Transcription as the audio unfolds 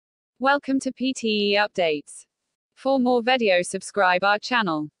Welcome to PTE updates. For more videos, subscribe our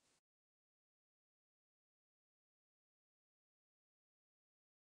channel.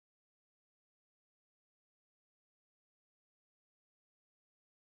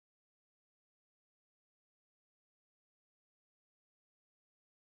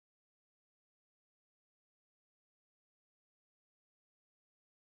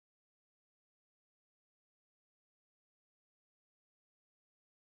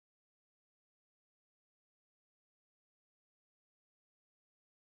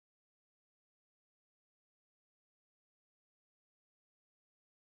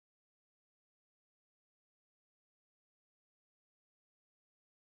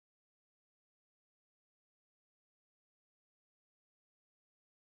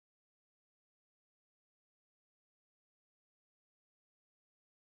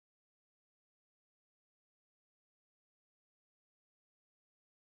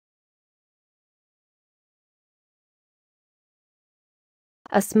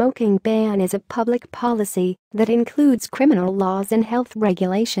 A smoking ban is a public policy that includes criminal laws and health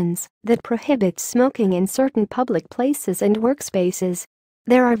regulations that prohibit smoking in certain public places and workspaces.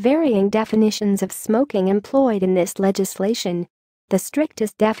 There are varying definitions of smoking employed in this legislation. The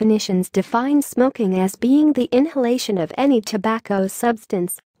strictest definitions define smoking as being the inhalation of any tobacco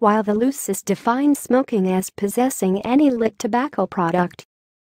substance, while the loosest define smoking as possessing any lit tobacco product.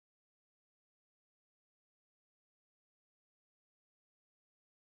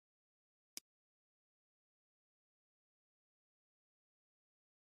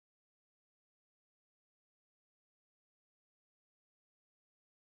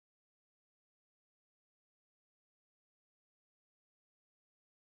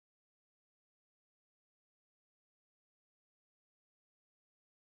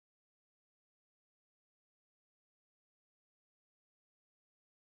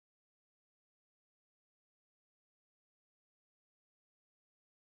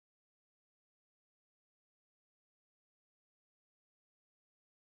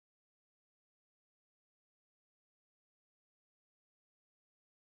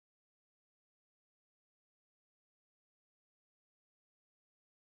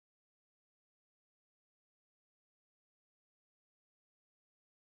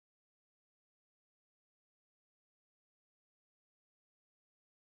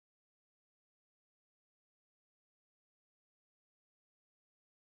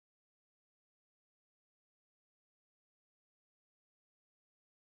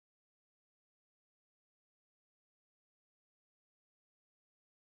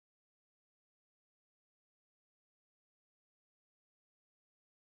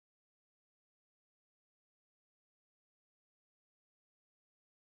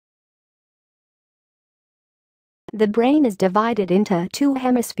 The brain is divided into two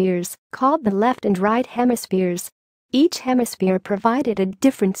hemispheres, called the left and right hemispheres. Each hemisphere provided a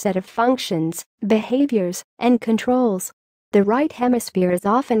different set of functions, behaviors, and controls. The right hemisphere is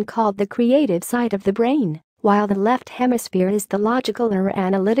often called the creative side of the brain, while the left hemisphere is the logical or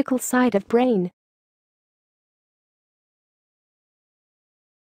analytical side of brain.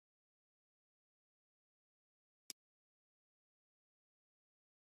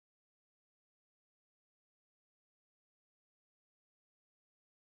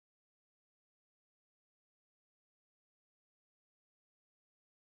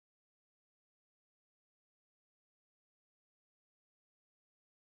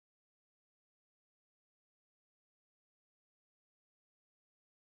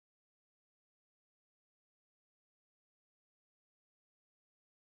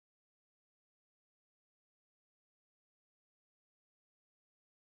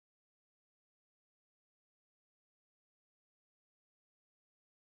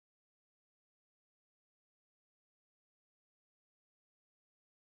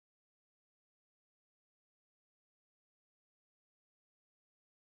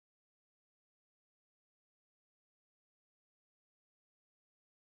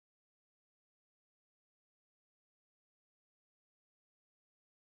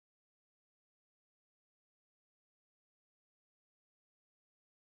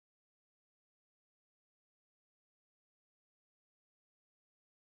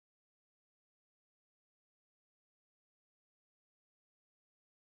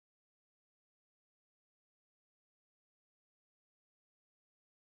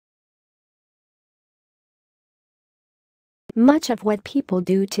 Much of what people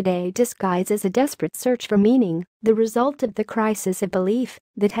do today disguises a desperate search for meaning, the result of the crisis of belief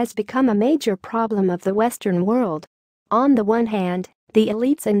that has become a major problem of the Western world. On the one hand, The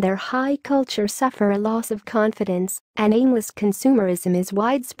elites and their high culture suffer a loss of confidence, and aimless consumerism is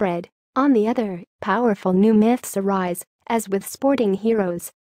widespread. On the other, powerful new myths arise, as with sporting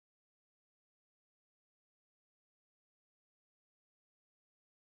heroes.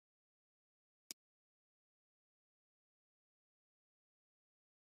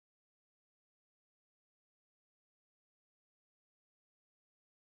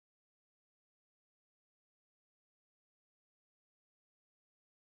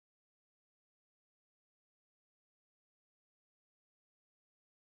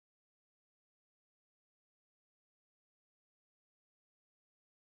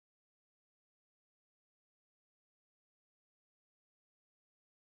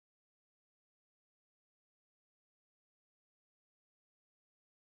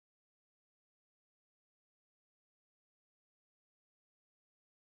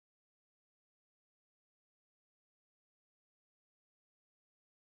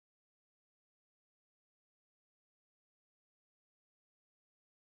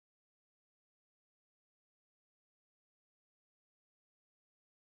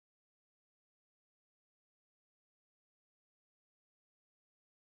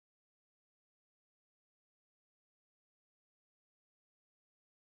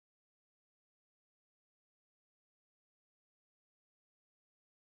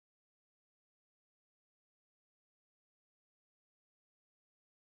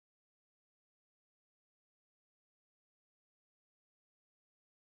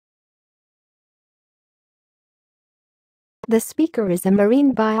 The speaker is a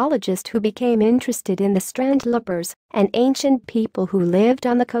marine biologist who became interested in the strandloppers, an ancient people who lived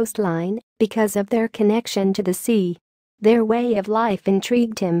on the coastline, because of their connection to the sea. Their way of life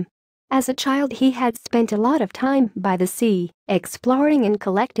intrigued him. As a child he had spent a lot of time by the sea, exploring and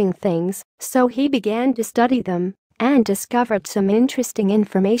collecting things, so he began to study them and discovered some interesting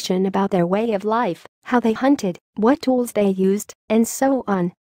information about their way of life, how they hunted, what tools they used, and so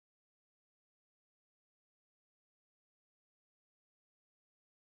on.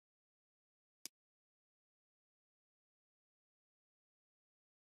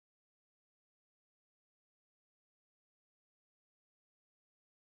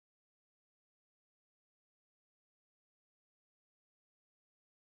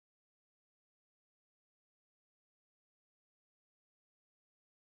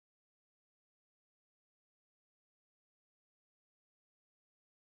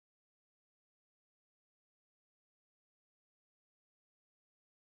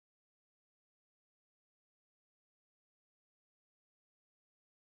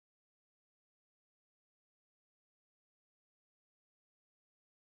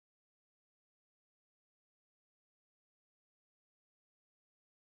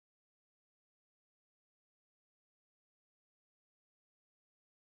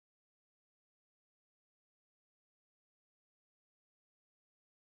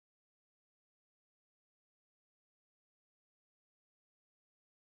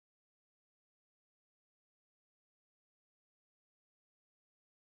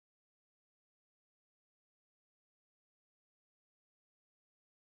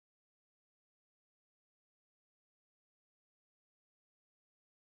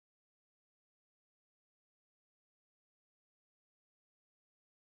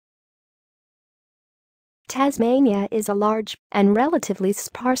 Tasmania is a large and relatively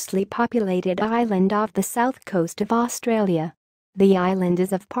sparsely populated island off the south coast of Australia. The island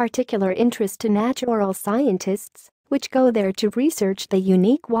is of particular interest to natural scientists, which go there to research the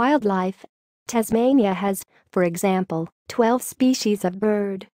unique wildlife. Tasmania has, for example, 12 species of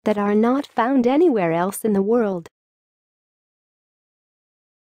bird that are not found anywhere else in the world.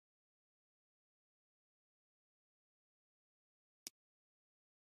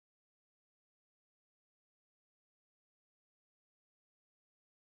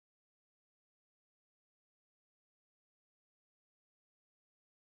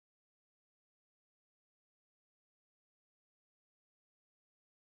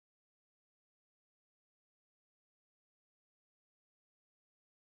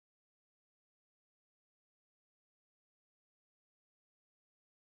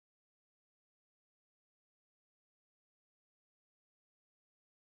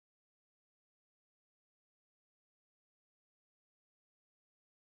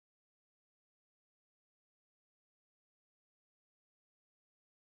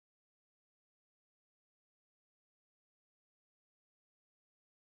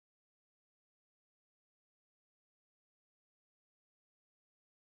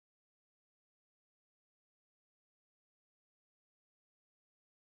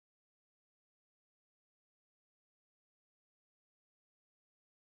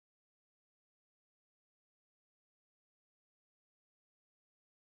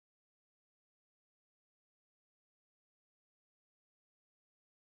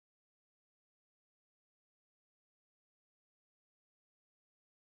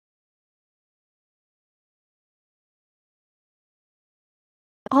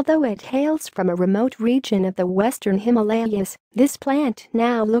 Although it hails from a remote region of the western Himalayas, this plant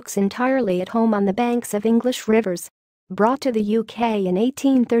now looks entirely at home on the banks of English rivers. Brought to the UK in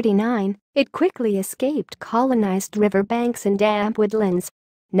 1839, it quickly escaped colonized riverbanks and damp woodlands.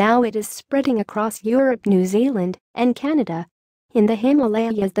 Now it is spreading across Europe, New Zealand, and Canada. In the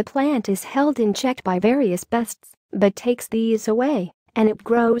Himalayas, the plant is held in check by various pests, but takes these away, and it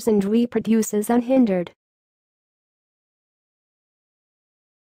grows and reproduces unhindered.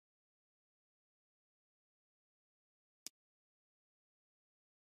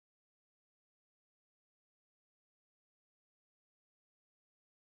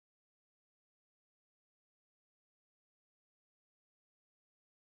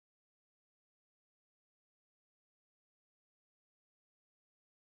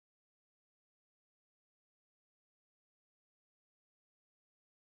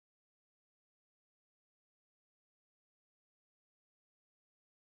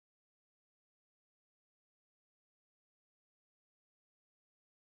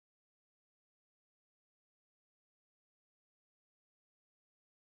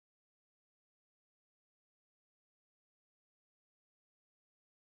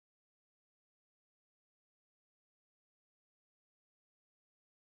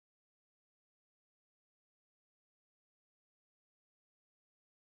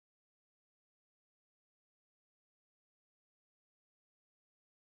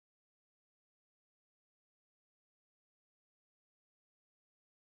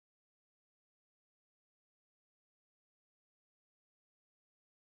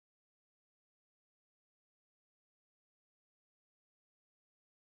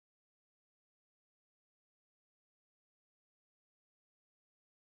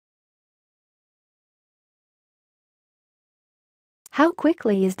 How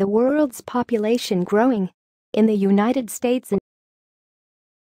quickly is the world's population growing? In the United States and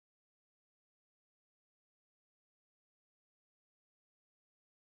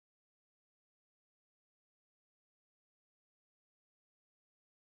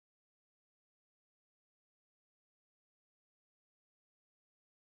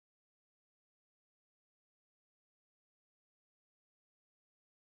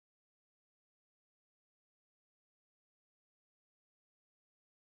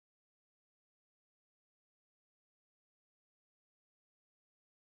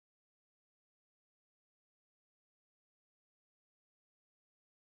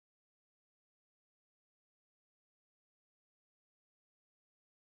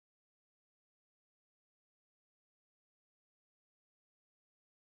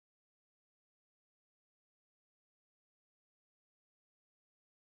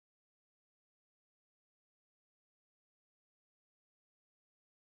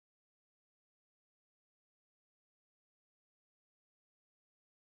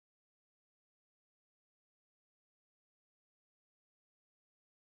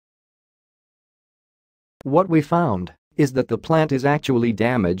What we found is that the plant is actually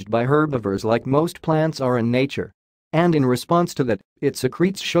damaged by herbivores like most plants are in nature. And in response to that, it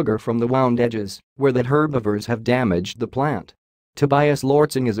secretes sugar from the wound edges where the herbivores have damaged the plant. Tobias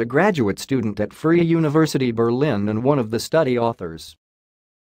Lortzing is a graduate student at Freie University Berlin and one of the study authors.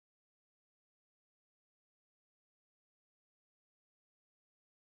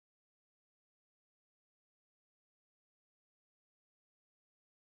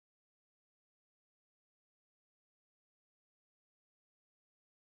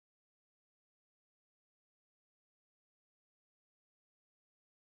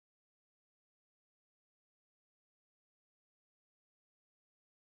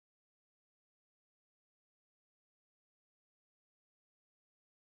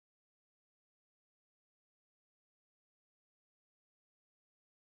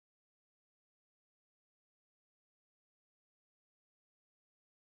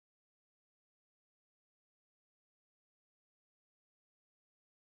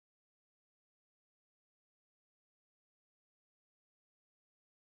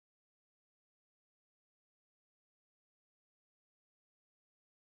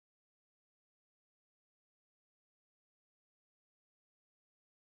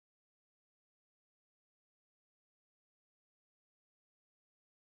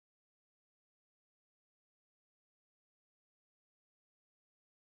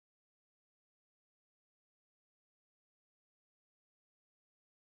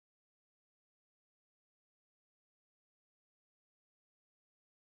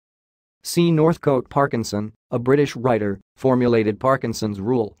 C. Northcote Parkinson, a British writer, formulated Parkinson's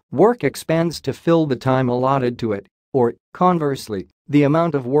rule: work expands to fill the time allotted to it, or, conversely, the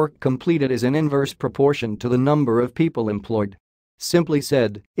amount of work completed is in inverse proportion to the number of people employed. Simply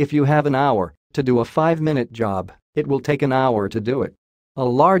said, if you have an hour to do a 5-minute job, it will take an hour to do it. A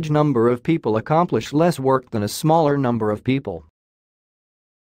large number of people accomplish less work than a smaller number of people.